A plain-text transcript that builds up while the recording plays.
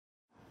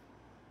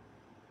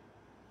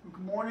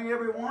Good morning,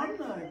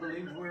 everyone. I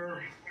believe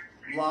we're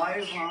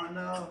live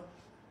on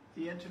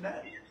the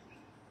internet.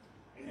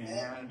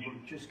 And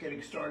we're just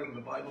getting started with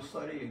the Bible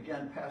study.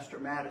 Again, Pastor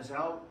Matt is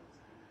out.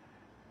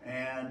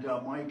 And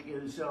Mike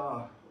is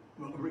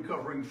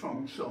recovering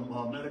from some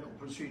medical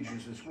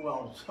procedures as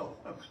well. So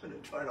I'm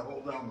going to try to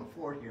hold down the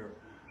fort here.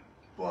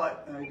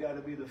 But I got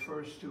to be the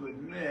first to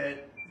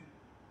admit,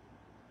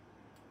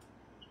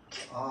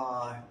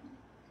 I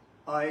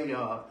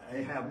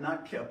have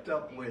not kept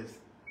up with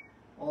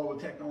all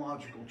the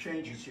technological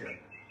changes here.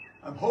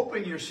 I'm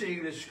hoping you're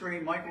seeing this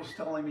screen. Michael's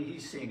telling me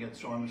he's seeing it,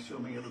 so I'm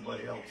assuming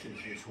everybody else is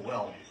as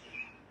well.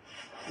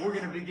 We're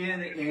going to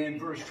begin in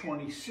verse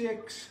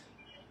 26,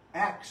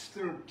 Acts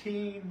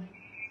 13,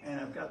 and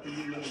I've got the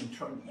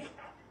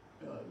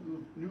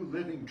New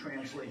Living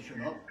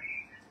Translation up.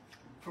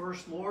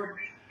 First, Lord,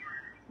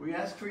 we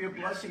ask for your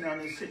blessing on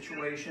this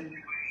situation,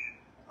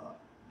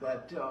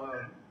 that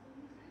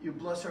you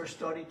bless our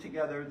study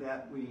together,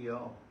 that we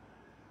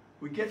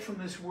get from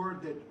this word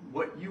that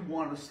what you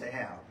want us to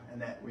have, and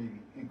that we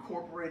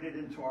incorporate it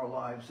into our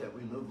lives, that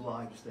we live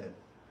lives that,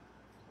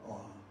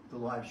 the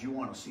lives you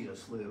want to see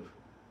us live.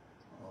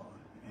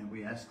 And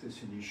we ask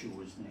this in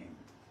Yeshua's name.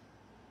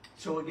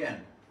 So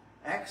again,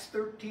 Acts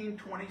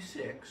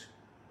 13:26,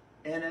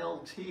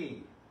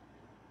 NLT.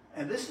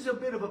 And this is a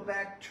bit of a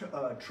back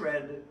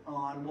tread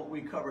on what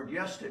we covered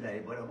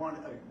yesterday, but I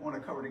want to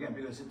cover it again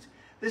because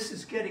this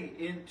is getting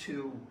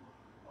into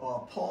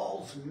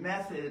Paul's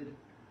method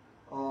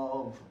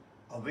of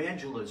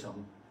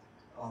evangelism.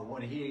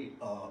 When he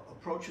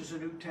approaches a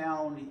new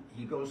town,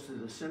 he goes to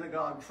the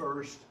synagogue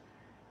first,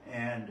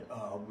 and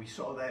we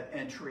saw that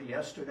entry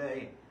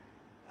yesterday.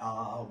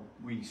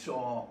 We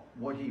saw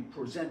what he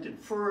presented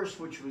first,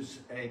 which was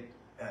a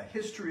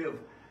history of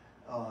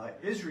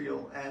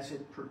Israel as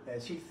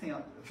he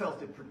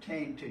felt it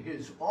pertained to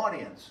his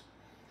audience.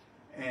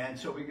 And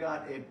so we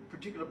got a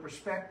particular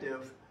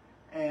perspective,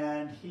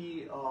 and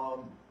he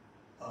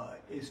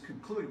is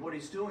concluding what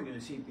he's doing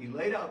is he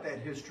laid out that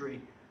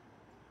history.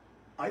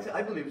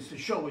 I believe it's to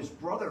show his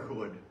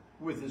brotherhood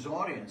with his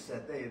audience,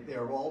 that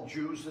they're all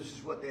Jews. This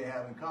is what they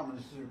have in common.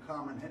 This is their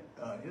common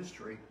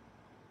history.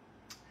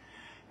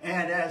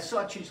 And as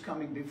such, he's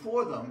coming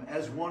before them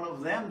as one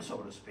of them, so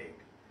to speak.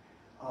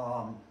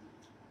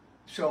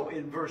 So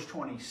in verse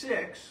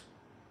 26,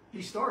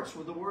 he starts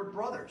with the word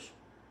brothers,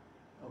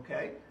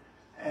 okay?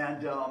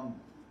 And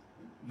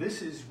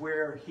this is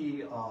where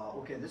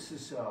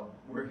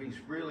where he's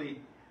really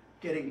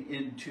getting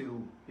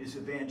into his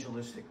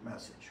evangelistic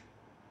message.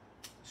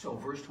 So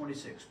verse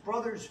 26,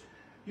 brothers,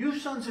 you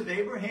sons of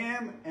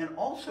Abraham, and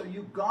also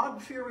you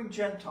God-fearing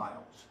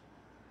Gentiles,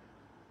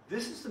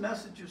 this is the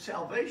message of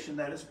salvation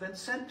that has been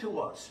sent to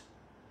us.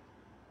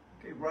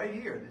 Okay, right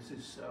here, this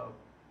is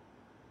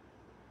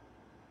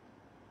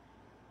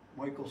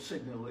Michael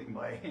signaling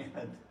by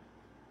hand.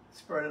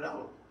 Spread it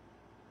out.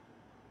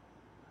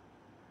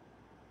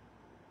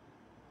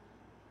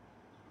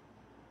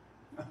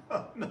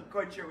 I'm not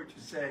quite sure what you're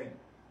saying.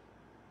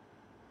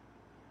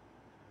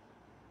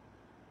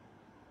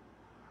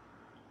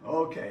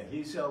 Okay,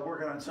 he's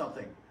working on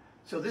something.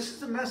 So this is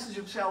the message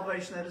of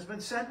salvation that has been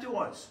sent to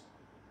us.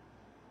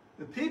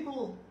 The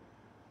people,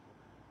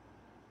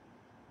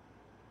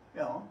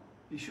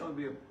 he's showing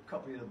me a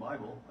copy of the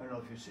Bible. I don't know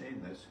if you're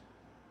seeing this.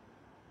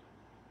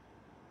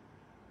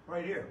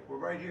 Right here, we're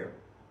right here.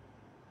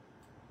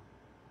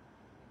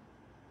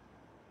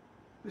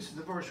 This is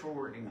the verse we're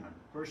working on.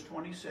 Verse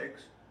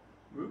 26.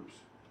 Oops.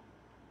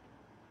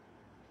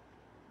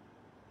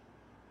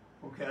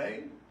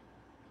 Okay.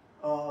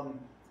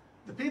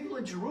 The people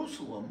in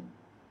Jerusalem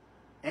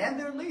and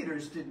their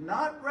leaders did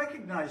not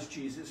recognize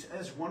Jesus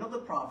as one of the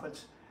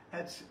prophets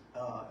that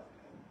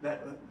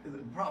the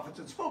prophets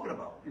had spoken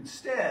about.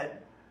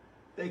 Instead,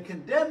 they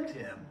condemned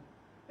him,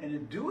 and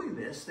in doing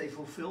this, they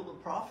fulfilled the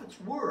prophet's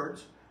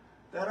words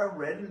that are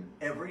read in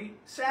every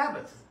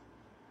Sabbath.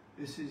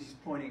 This is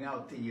pointing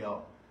out the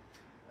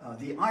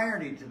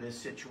irony to this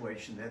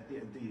situation, that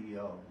the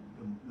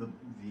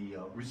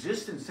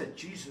resistance that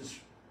Jesus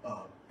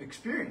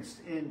experienced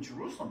in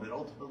Jerusalem that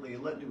ultimately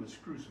led to his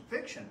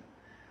crucifixion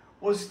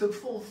was the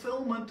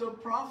fulfillment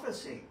of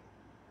prophecy.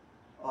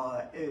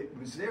 It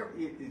was there,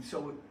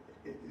 so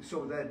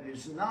that it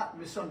is not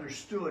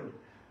misunderstood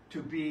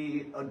to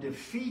be a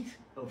defeat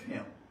of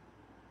him.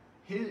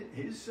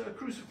 His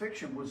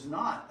crucifixion was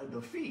not a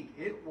defeat.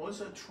 It was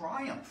a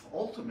triumph,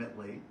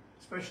 ultimately,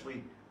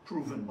 especially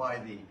proven by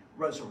the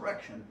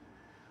resurrection.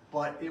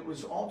 But it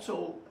was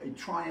also a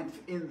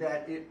triumph in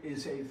that it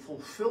is a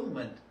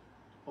fulfillment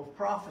of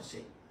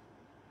prophecy,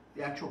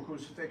 the actual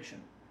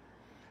crucifixion.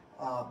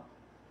 To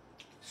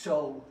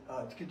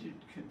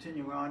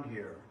continue on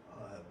here,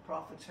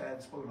 prophets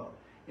had spoken about.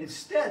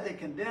 Instead, they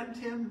condemned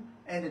him,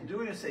 and in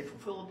doing this, they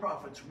fulfilled the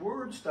prophet's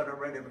words that are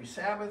read every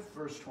Sabbath.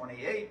 Verse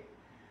 28,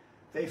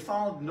 they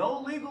found no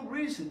legal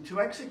reason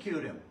to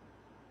execute him,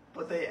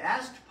 but they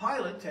asked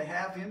Pilate to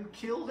have him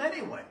killed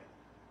anyway.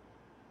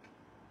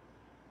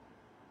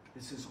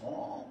 This is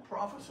all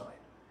prophesied.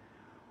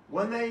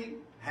 When they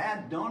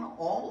had done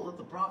all that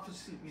the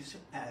prophecies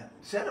had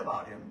said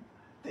about him,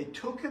 they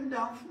took him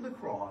down from the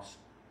cross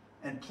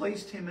and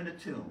placed him in a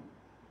tomb.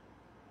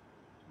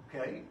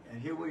 Okay,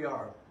 and here we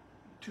are,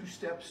 2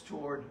 steps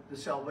toward the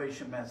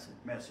salvation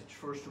message.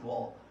 First of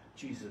all,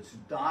 Jesus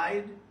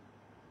died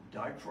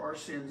for our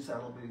sins.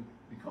 That'll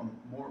become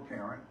more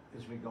apparent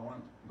as we go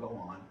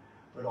on.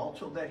 But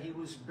also that he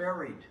was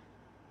buried.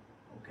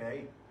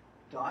 Okay,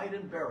 died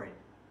and buried.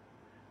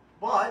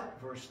 But,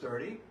 verse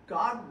 30,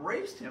 God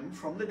raised him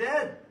from the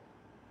dead.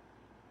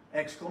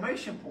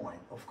 Exclamation point,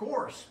 of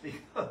course,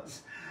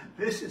 because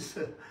this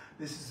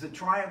is the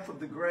triumph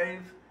of the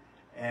grave,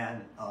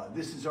 and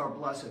this is our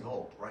blessed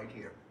hope right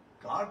here.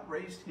 God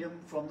raised him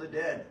from the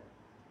dead,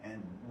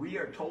 and we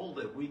are told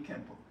that we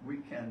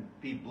can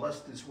be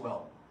blessed as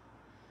well.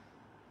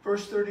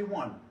 Verse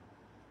 31,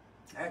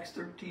 Acts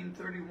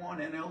 13:31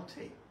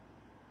 NLT.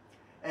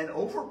 And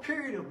over a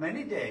period of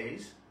many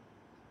days,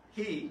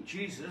 he,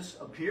 Jesus,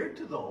 appeared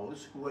to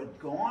those who had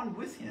gone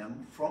with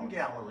him from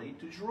Galilee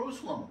to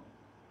Jerusalem.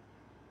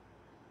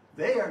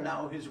 They are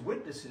now his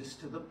witnesses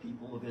to the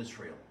people of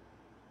Israel.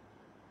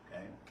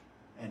 Okay?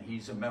 And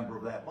he's a member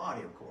of that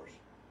body, of course.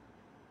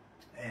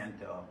 And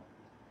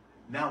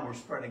now we're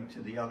spreading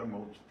to the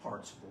othermost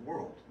parts of the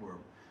world, where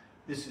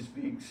this is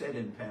being said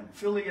in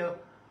Pamphylia,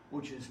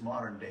 which is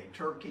modern-day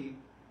Turkey.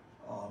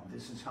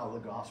 This is how the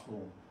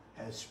gospel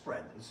has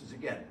spread. This is,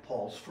 again,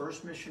 Paul's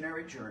first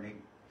missionary journey,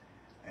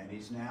 and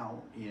he's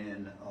now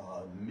in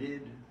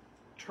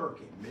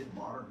mid-Turkey,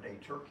 mid-modern-day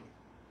Turkey.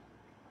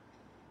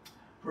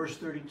 Verse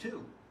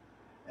 32,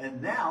 and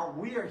now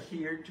we are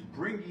here to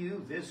bring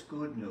you this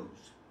good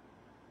news.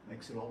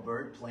 Makes it all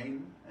very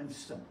plain and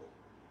simple.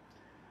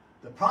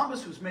 The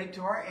promise was made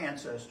to our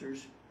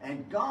ancestors,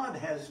 and God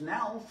has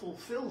now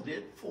fulfilled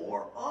it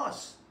for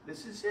us.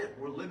 This is it.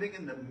 We're living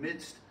in the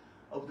midst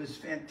of this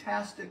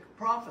fantastic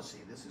prophecy.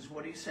 This is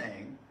what he's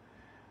saying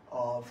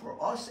for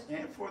us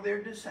and for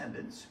their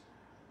descendants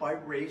by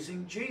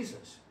raising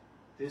Jesus.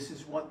 This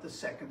is what the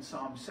 2nd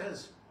Psalm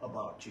says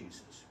about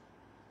Jesus.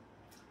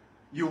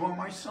 You are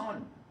my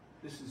son.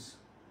 This is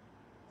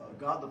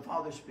God the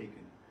Father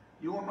speaking.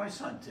 You are my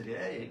son.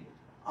 Today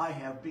I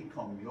have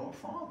become your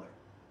father.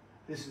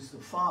 This is the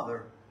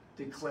Father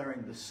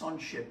declaring the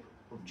sonship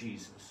of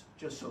Jesus.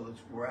 Just so that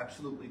we're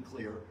absolutely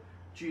clear,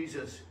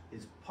 Jesus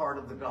is part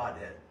of the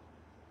Godhead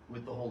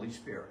with the Holy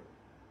Spirit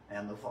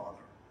and the Father.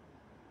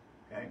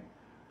 Okay?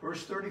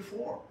 Verse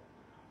 34.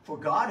 For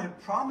God had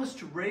promised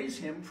to raise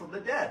him from the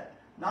dead,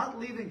 not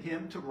leaving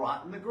him to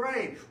rot in the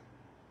grave.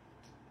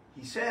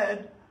 He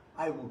said,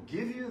 I will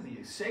give you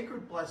the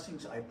sacred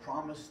blessings I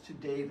promised to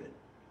David.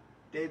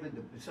 David,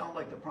 it sounded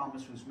like the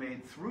promise was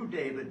made through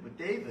David, but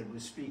David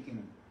was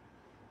speaking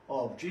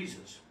of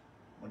Jesus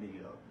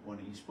when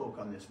he spoke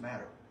on this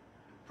matter.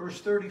 Verse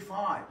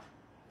 35.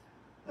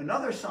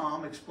 Another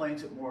psalm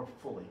explains it more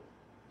fully.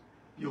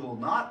 You will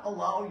not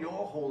allow your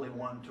Holy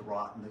One to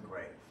rot in the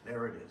grave.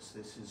 There it is.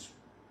 This is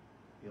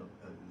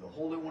the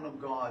Holy One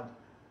of God.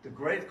 The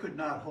grave could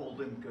not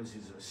hold him because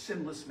he's a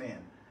sinless man.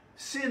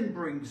 Sin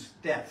brings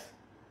death.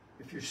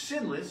 If you're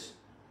sinless,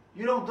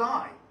 you don't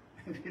die.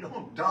 If you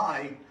don't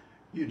die,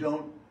 you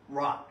don't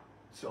rot.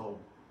 So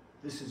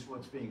this is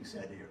what's being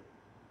said here.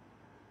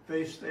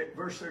 Verse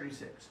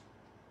 36.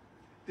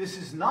 This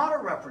is not a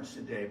reference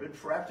to David,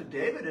 for after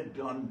David had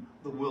done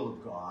the will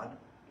of God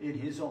in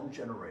his own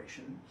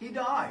generation, he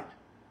died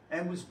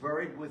and was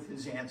buried with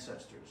his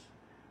ancestors,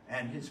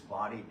 and his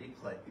body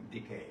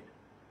decayed.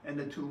 And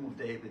the tomb of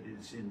David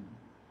is in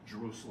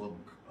Jerusalem.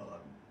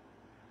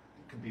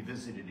 It can be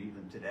visited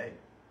even today.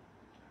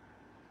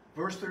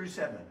 Verse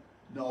 37.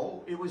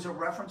 No, it was a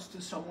reference to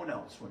someone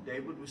else. When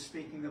David was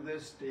speaking of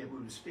this,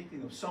 David was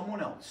speaking of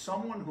someone else,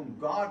 someone whom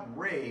God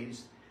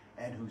raised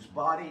and whose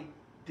body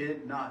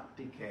did not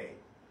decay.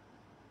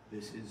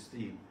 This is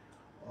the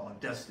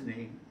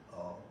destiny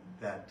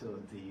that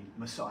the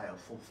Messiah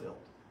fulfilled.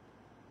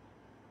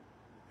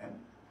 And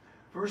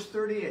verse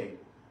 38.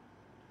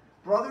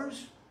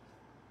 Brothers,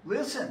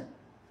 listen.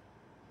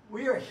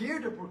 We are here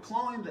to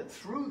proclaim that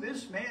through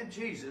this man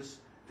Jesus,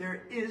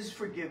 there is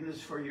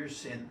forgiveness for your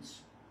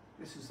sins.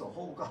 This is the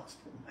whole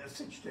gospel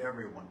message to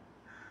everyone.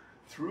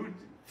 Through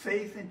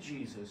faith in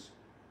Jesus,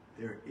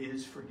 there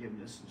is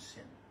forgiveness of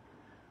sin.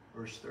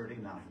 Verse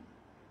 39.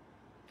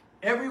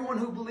 Everyone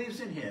who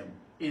believes in him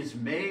is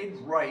made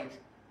right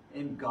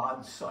in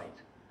God's sight.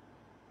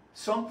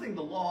 Something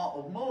the law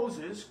of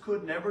Moses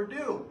could never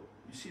do.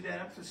 You see that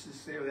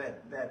emphasis there,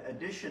 that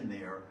addition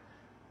there.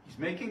 He's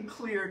making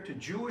clear to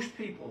Jewish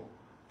people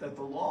that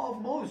the law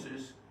of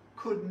Moses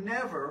could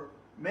never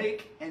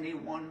make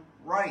anyone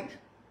right.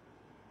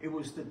 It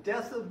was the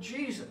death of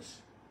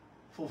Jesus,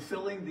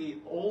 fulfilling the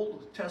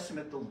Old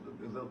Testament,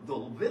 the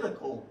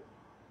Levitical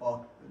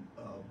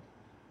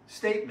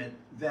statement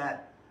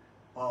that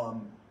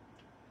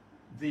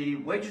the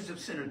wages of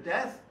sin are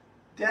death.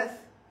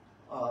 Death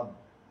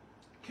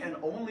can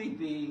only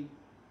be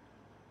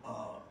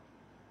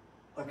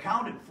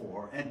accounted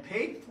for and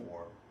paid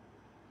for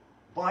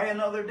by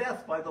another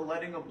death, by the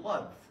letting of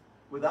blood.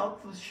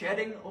 Without the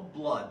shedding of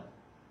blood,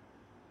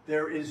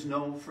 there is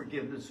no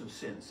forgiveness of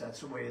sins.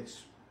 That's the way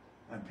it's,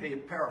 I'm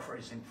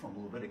paraphrasing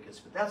from Leviticus,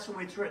 but that's the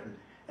way it's written.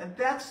 And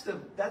that's the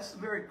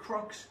very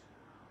crux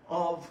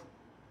of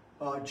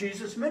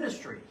Jesus'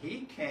 ministry.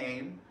 He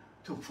came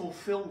to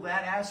fulfill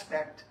that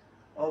aspect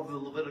of the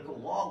Levitical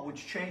law,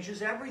 which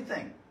changes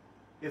everything.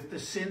 If the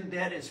sin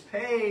debt is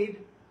paid,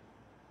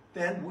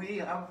 then we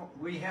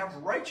have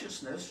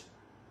righteousness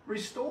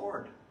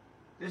restored.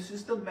 This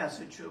is the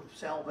message of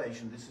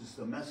salvation. This is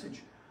the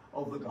message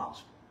of the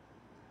gospel.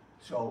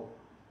 So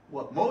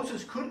what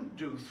Moses couldn't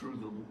do through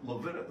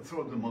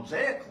the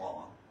Mosaic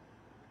law,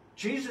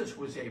 Jesus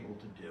was able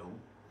to do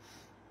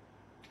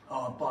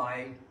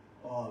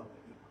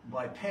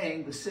by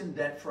paying the sin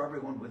debt for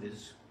everyone with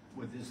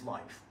his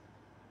life.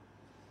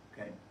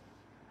 Okay.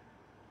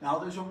 Now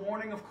there's a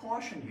warning of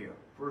caution here.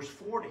 Verse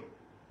 40.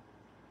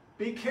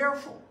 Be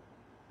careful.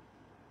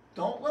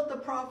 Don't let the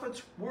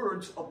prophet's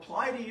words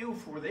apply to you,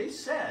 for they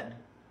said,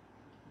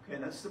 okay,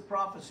 that's the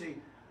prophecy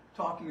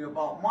talking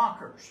about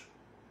mockers.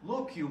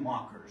 Look, you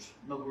mockers.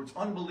 In other words,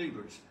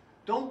 unbelievers.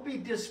 Don't be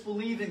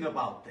disbelieving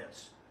about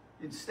this.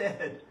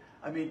 Instead,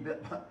 I mean,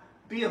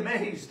 be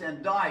amazed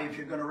and die. If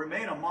you're going to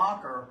remain a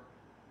mocker,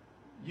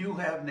 you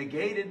have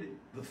negated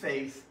the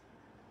faith,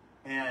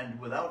 and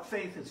without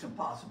faith it's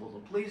impossible to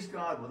please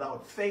God.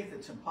 Without faith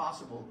it's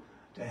impossible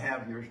to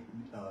have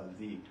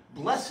the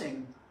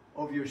blessing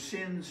of your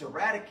sins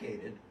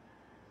eradicated.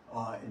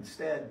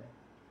 Instead,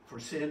 for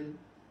sin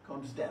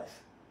comes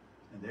death.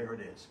 And there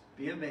it is.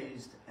 Be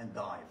amazed and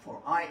die.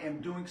 For I am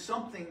doing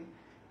something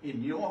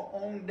in your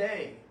own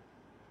day.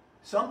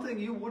 Something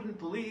you wouldn't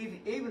believe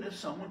even if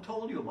someone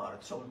told you about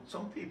it. So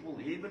some people,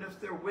 even if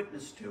they're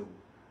witness to,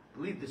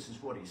 believe this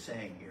is what he's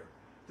saying here.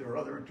 There are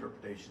other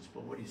interpretations,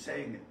 but what he's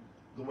saying,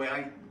 the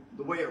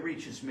way it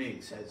reaches me,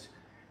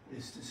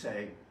 is to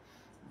say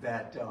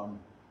that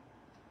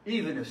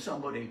even if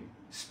somebody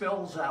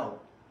spells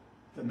out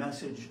the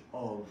message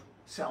of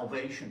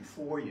salvation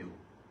for you,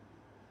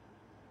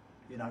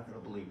 you're not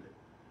going to believe it.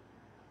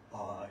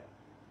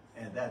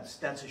 And that's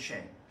a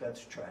shame.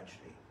 That's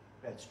tragedy.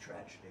 That's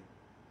tragedy.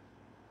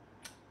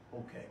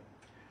 Okay.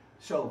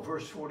 So,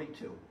 verse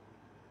 42.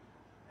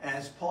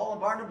 As Paul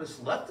and Barnabas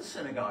left the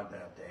synagogue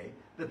that day,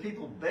 the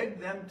people begged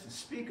them to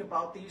speak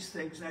about these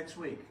things next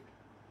week.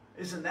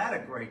 Isn't that a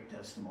great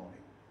testimony?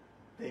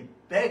 They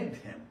begged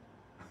him,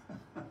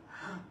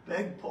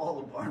 begged Paul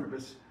and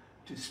Barnabas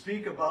to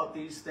speak about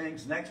these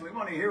things next week. We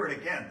want to hear it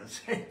again. The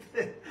same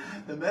thing.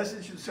 The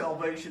message of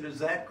salvation is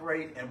that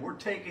great, and we're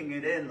taking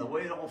it in the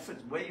way it all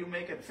fits, the way you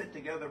make it fit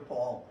together,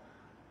 Paul.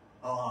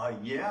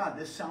 Yeah,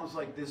 this sounds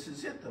like this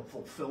is it, the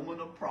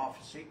fulfillment of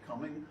prophecy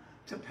coming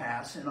to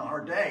pass in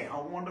our day.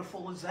 How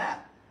wonderful is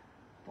that?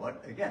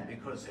 But again,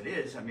 because it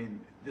is, I mean,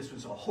 this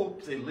was a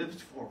hope they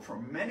lived for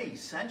many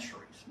centuries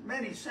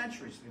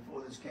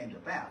before this came to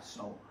pass.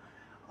 So,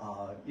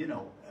 you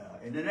know,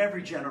 and in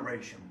every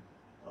generation,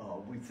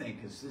 we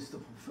think, is this the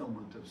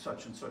fulfillment of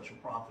such and such a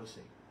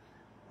prophecy?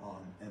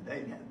 And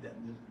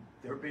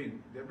they're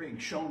being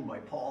shown by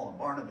Paul and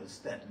Barnabas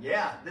that,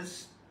 yeah,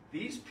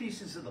 these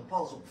pieces of the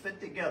puzzle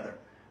fit together.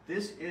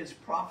 This is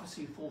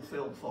prophecy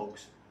fulfilled,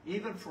 folks,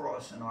 even for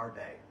us in our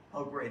day.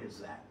 How great is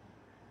that?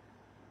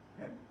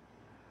 Okay.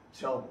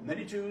 So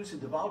many Jews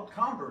and devout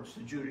converts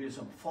to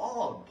Judaism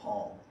followed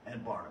Paul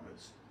and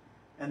Barnabas,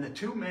 and the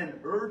two men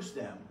urged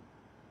them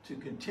to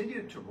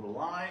continue to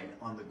rely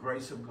on the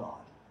grace of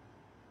God.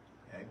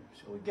 Okay,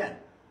 so again,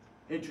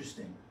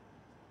 interesting,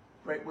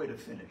 great way to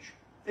finish.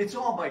 It's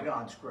all by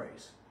God's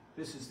grace.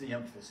 This is the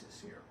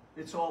emphasis here.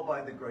 It's all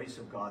by the grace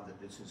of God that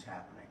this is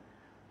happening.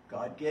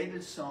 God gave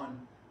his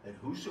Son that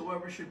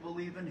whosoever should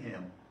believe in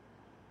him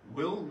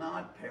will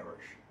not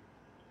perish,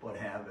 but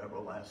have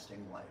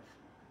everlasting life.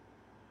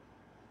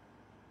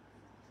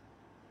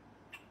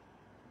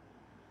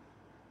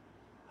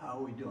 How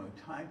are we doing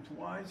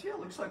time-wise? Yeah,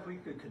 looks like we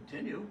could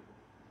continue.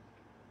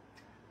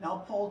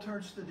 Now Paul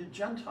turns to the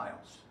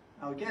Gentiles.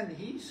 Now again,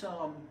 he's,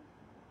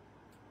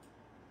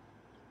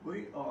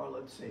 we are,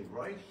 let's say,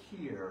 right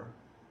here.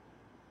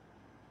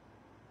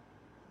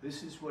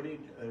 This is what he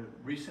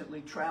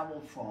recently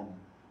traveled from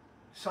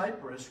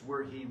Cyprus,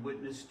 where he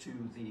witnessed to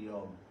the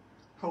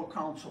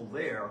proconsul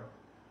there.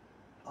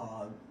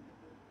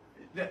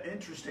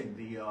 Interesting,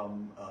 the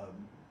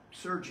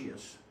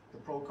Sergius, the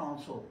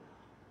proconsul,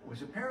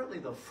 was apparently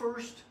the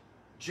first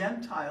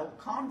Gentile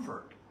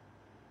convert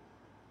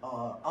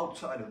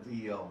outside of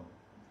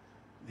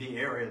the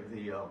area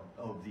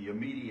of the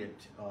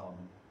immediate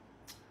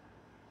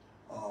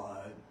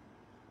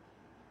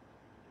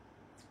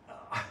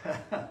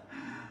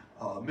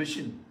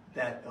mission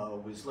that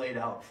was laid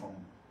out from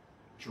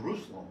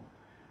Jerusalem.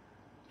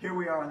 Here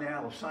we are on the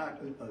Isle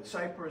of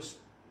Cyprus.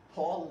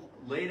 Paul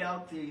laid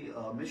out the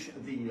mission,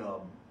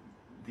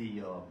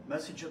 the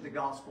message of the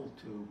gospel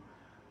to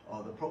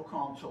the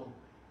proconsul.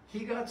 He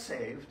got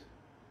saved,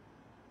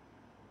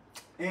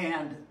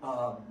 and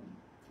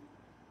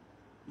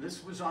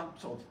this was on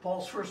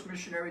Paul's first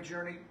missionary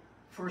journey,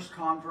 first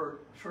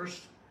convert,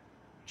 first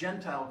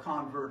Gentile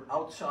convert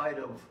outside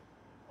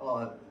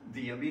of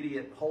the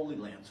immediate Holy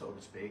Land, so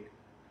to speak.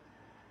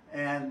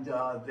 And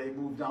they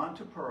moved on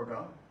to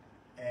Perga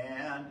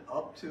and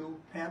up to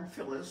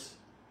Pamphylia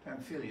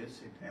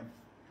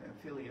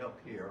up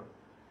here,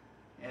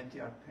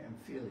 Antioch,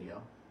 Pamphylia.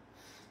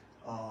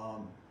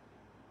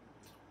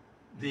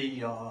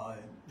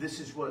 This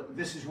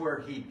is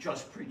where he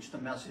just preached the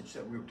message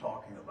that we were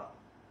talking about.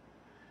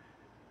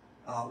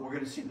 We're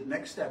going to see the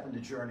next step in the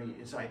journey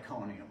is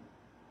Iconium.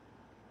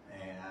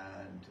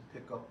 And to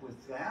pick up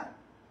with that,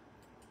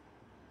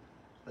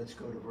 let's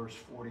go to verse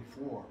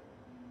 44.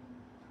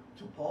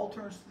 So Paul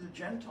turns to the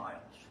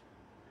Gentiles.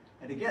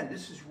 And again,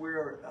 this is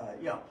where,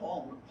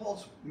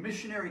 Paul's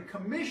missionary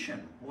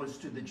commission was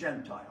to the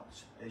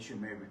Gentiles, as you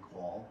may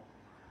recall.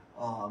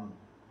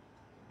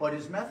 But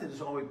his method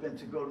has always been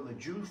to go to the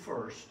Jew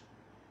first,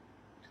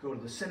 to go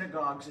to the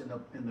synagogues in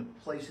the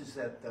places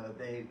that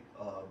they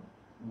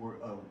were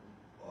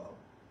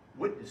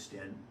witnessed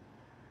in,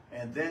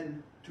 and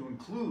then to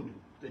include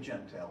the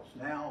Gentiles.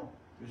 Now,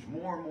 there's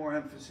more and more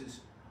emphasis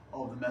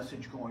of the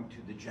message going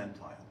to the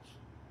Gentiles,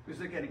 because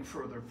they're getting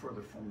further and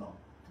further from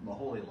the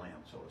Holy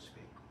Land, so to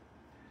speak.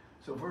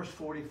 So verse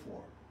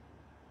 44.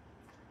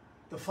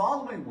 The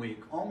following week,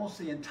 almost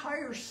the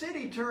entire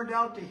city turned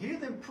out to hear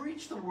them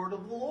preach the word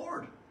of the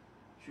Lord.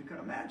 As you can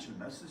imagine,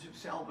 message of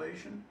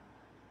salvation.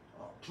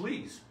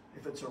 Please,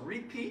 if it's a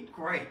repeat,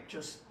 great.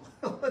 Just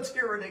let's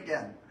hear it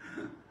again.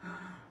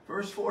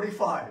 Verse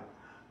 45.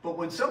 But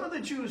when some of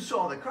the Jews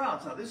saw the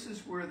crowds, now this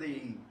is where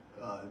the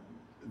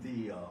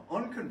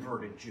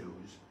unconverted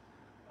Jews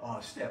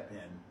step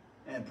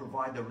in and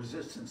provide the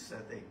resistance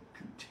that they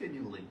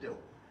continually do.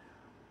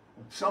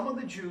 When some of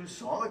the Jews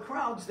saw the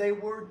crowds, they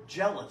were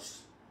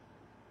jealous.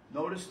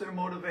 Notice their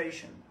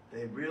motivation.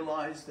 They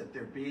realized that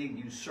they're being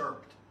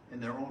usurped in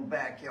their own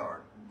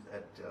backyard,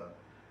 that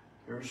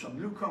there are some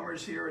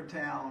newcomers here in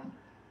town,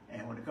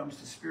 and when it comes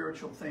to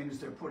spiritual things,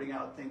 they're putting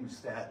out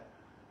things that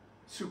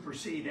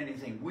supersede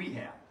anything we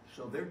have.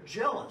 So they're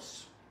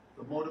jealous,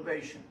 the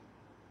motivation.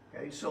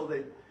 Okay, so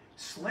they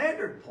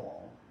slandered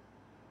Paul.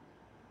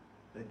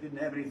 They didn't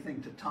have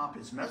anything to top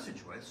his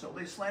message with, so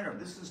they slandered him.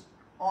 This is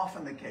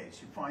often the case.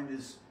 You find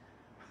this,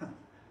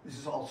 this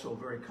is also a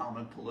very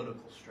common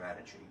political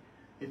strategy.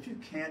 If you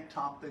can't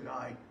top the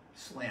guy,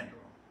 slander him.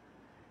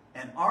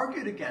 And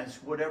argued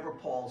against whatever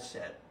Paul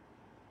said.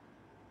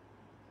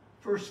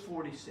 Verse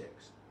 46.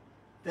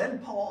 Then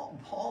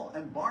Paul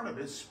and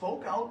Barnabas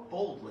spoke out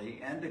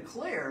boldly and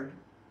declared,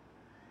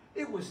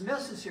 it was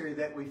necessary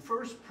that we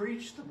first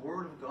preach the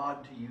word of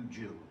God to you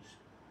Jews.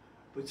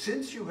 But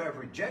since you have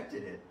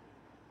rejected it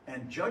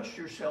and judged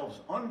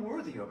yourselves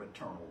unworthy of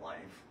eternal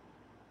life,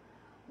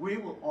 we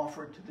will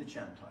offer it to the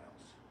Gentiles.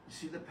 You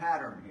see the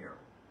pattern here.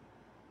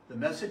 The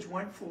message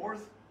went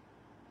forth.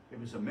 It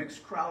was a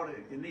mixed crowd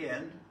in the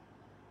end,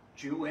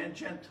 Jew and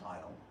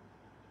Gentile.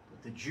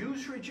 But the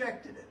Jews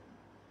rejected it.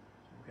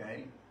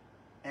 Okay?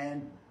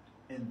 And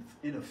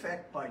in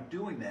effect, by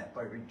doing that,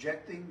 by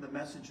rejecting the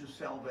message of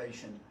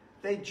salvation,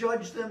 they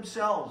judged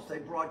themselves. They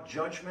brought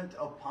judgment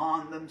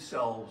upon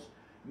themselves,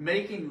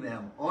 making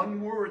them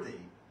unworthy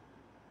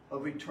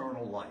of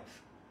eternal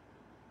life.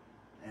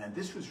 And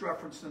this was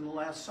referenced in the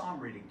last psalm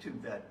reading too,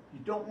 that you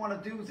don't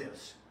want to do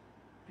this.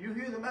 If you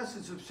hear the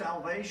message of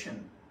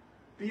salvation,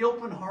 be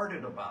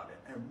open-hearted about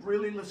it and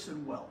really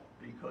listen well,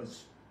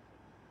 because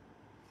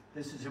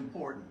this is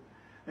important.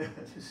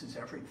 This is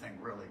everything,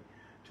 really,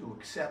 to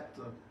accept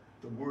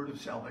the word of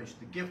salvation,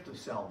 the gift of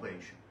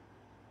salvation.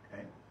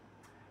 Okay?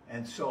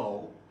 And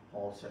so,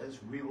 Paul says,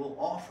 we will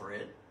offer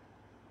it,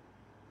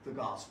 the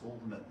gospel,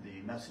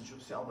 the message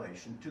of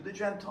salvation, to the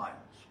Gentiles.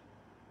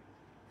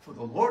 For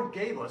the Lord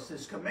gave us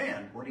this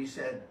command when he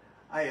said,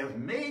 I have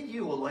made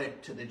you a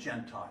light to the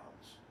Gentiles,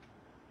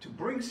 to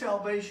bring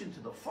salvation to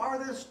the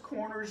farthest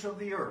corners of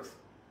the earth.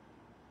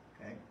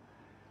 Okay?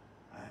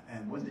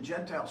 And when the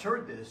Gentiles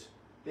heard this,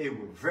 they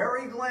were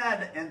very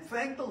glad and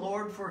thanked the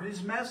Lord for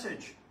his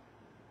message.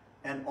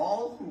 And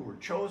all who were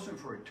chosen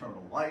for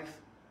eternal life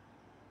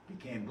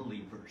became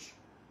believers.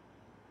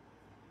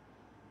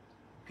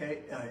 Okay,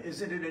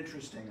 isn't it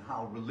interesting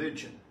how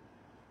religion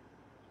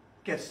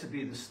gets to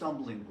be the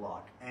stumbling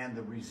block and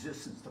the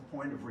resistance, the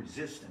point of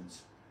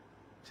resistance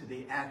to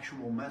the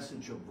actual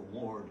message of the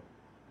Lord,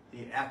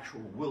 the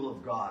actual will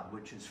of God,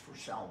 which is for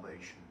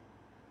salvation.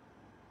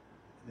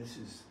 This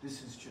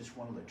is just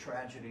one of the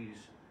tragedies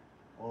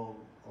of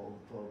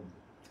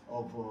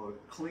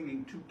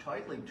clinging too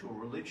tightly to a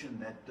religion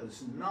that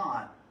does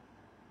not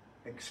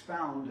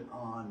expound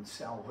on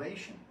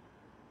salvation.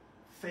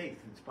 Faith.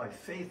 It's by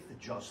faith the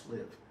just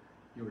live.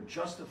 You are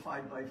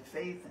justified by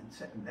faith,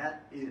 and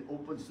that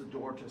opens the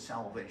door to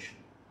salvation.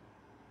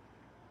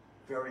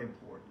 Very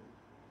important.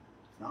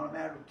 It's not a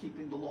matter of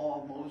keeping the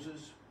law of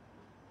Moses,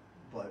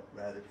 but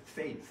rather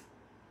faith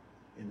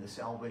in the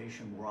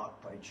salvation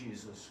wrought by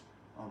Jesus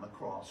on the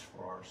cross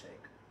for our sake.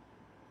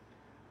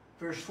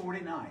 Verse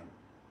 49.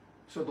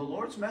 So the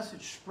Lord's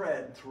message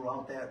spread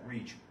throughout that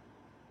region.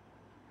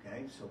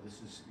 Okay, so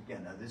this is,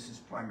 again, now this is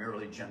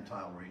primarily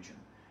Gentile region.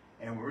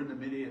 And we're in the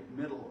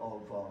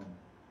middle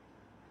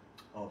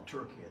of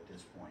Turkey at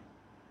this point.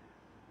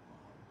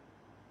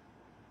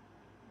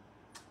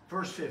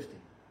 Verse 50.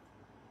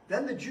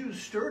 Then the Jews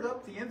stirred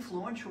up the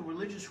influential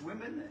religious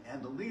women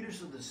and the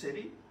leaders of the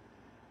city,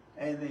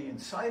 and they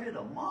incited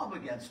a mob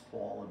against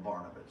Paul and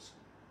Barnabas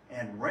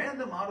and ran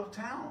them out of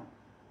town.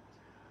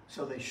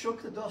 So they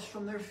shook the dust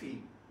from their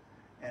feet,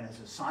 and as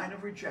a sign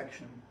of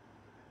rejection,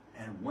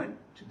 and went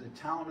to the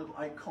town of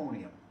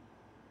Iconium.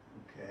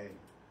 Okay,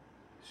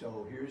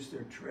 so here's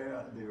their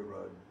trek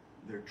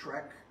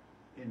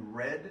in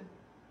red,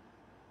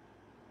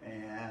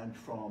 and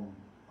from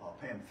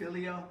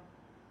Pamphylia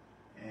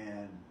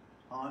and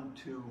on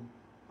to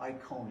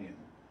Iconium.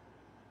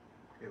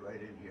 Okay, right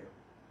in here.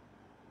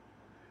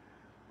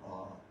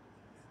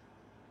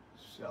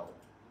 So,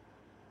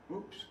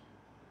 oops,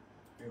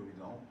 here we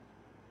go.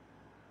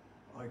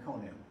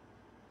 Iconium.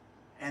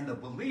 And the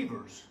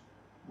believers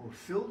were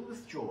filled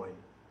with joy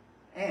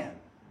and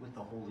with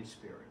the Holy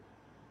Spirit.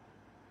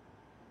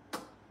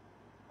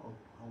 Oh,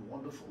 how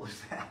wonderful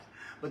is that?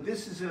 But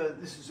this is a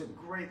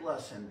great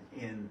lesson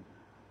in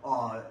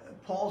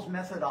Paul's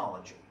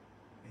methodology,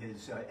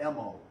 his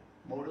MO,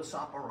 modus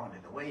operandi,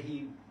 the way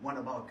he went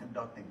about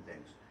conducting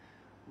things.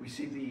 We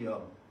see the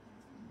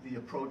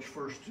approach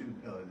first to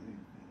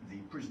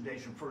the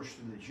presentation first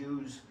to the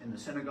Jews in the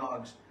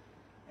synagogues,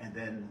 and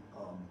then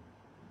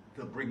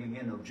the bringing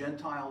in of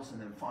Gentiles,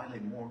 and then finally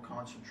more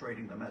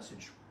concentrating the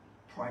message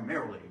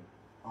primarily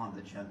on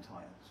the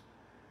Gentiles.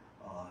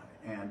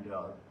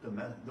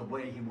 The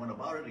way he went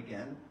about it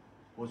again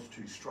was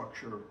to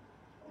structure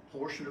a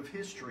portion of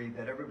history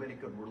that everybody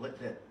could relate,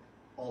 that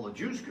all the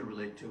Jews could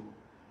relate to,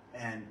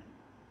 and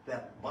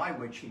that by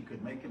which he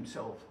could make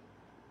himself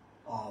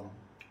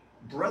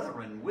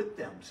brethren with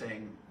them,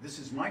 saying, this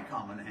is my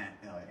common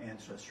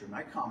ancestry,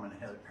 my common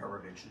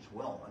heritage as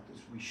well, like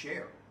this we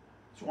share.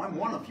 So I'm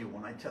one of you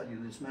when I tell you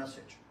this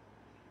message.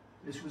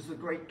 This was the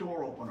great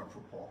door opener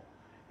for Paul.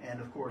 And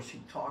of course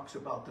he talks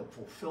about the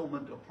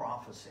fulfillment of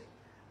prophecy.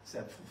 It's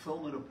that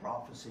fulfillment of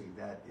prophecy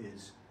that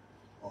is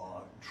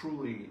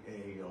truly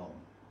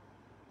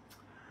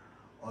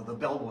the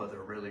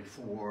bellwether really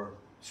for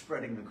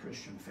spreading the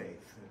Christian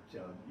faith.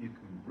 You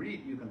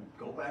can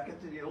go back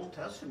into the Old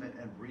Testament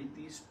and read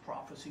these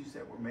prophecies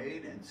that were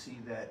made and see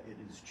that it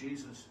is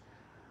Jesus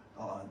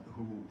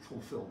who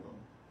fulfilled them.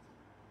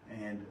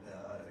 And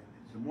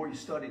the more you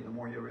study, the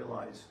more you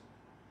realize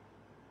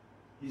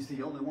he's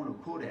the only one who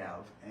could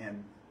have,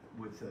 and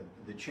with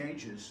the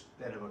changes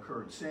that have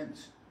occurred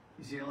since,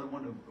 he's the only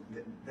one who,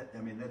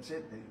 I mean, that's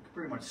it. It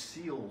pretty much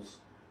seals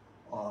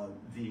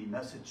the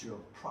message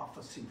of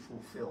prophecy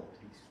fulfilled.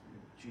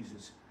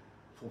 Jesus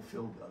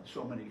fulfilled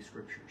so many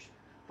scriptures.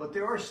 But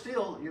there are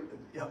still, you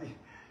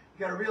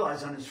got to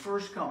realize, on his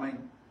first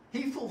coming,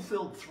 he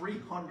fulfilled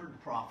 300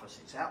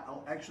 prophecies.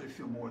 Actually, a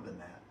few more than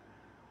that.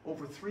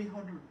 Over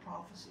 300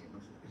 prophecies.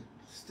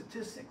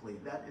 Statistically,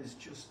 that is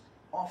just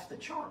off the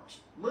charts,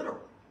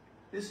 literally.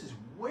 This is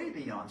way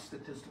beyond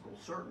statistical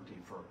certainty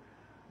for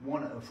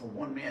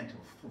one man to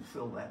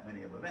fulfill that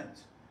many of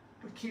events.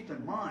 But keep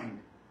in mind,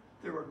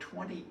 there are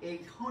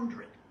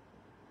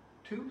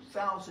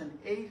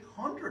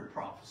 2,800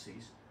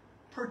 prophecies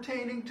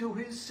pertaining to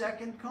his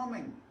second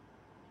coming,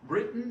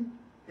 written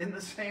in the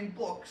same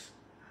books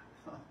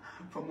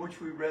from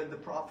which we read the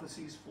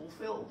prophecies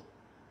fulfilled.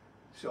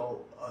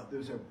 So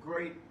there's a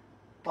great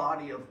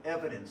body of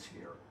evidence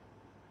here,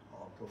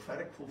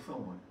 prophetic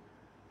fulfillment,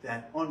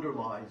 that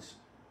underlies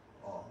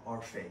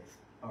our faith.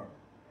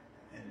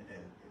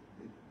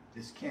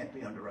 This can't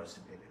be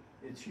underestimated.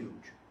 It's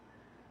huge.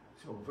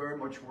 So very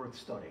much worth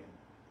studying.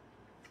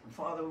 And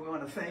Father, we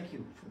want to thank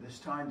you for this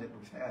time that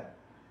we've had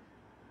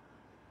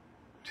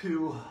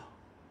to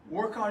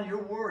work on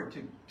your word,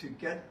 to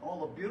get all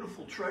the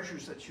beautiful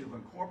treasures that you've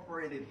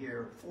incorporated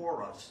here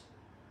for us,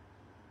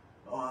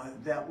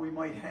 that we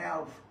might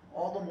have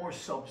all the more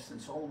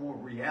substance, all the more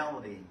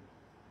reality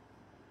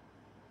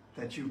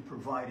that you've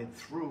provided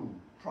through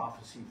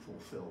prophecy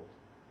fulfilled,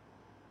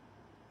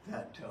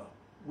 that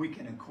we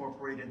can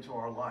incorporate into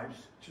our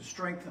lives to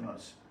strengthen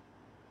us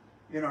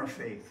in our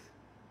faith,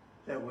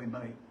 that we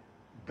might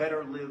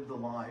better live the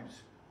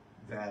lives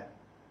that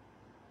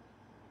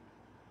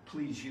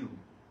please you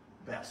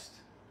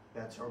best.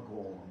 That's our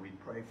goal, and we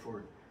pray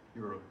for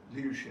your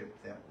leadership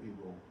that we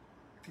will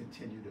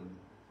continue to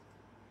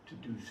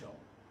do so.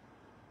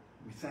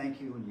 We thank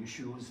you in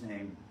Yeshua's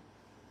name,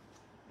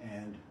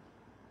 and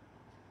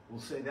we'll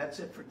say that's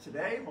it for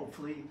today.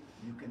 Hopefully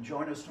you can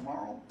join us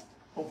tomorrow.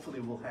 Hopefully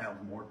we'll have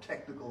more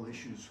technical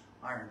issues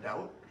ironed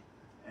out,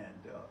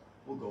 and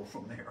we'll go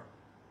from there.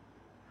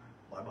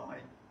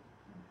 Bye-bye.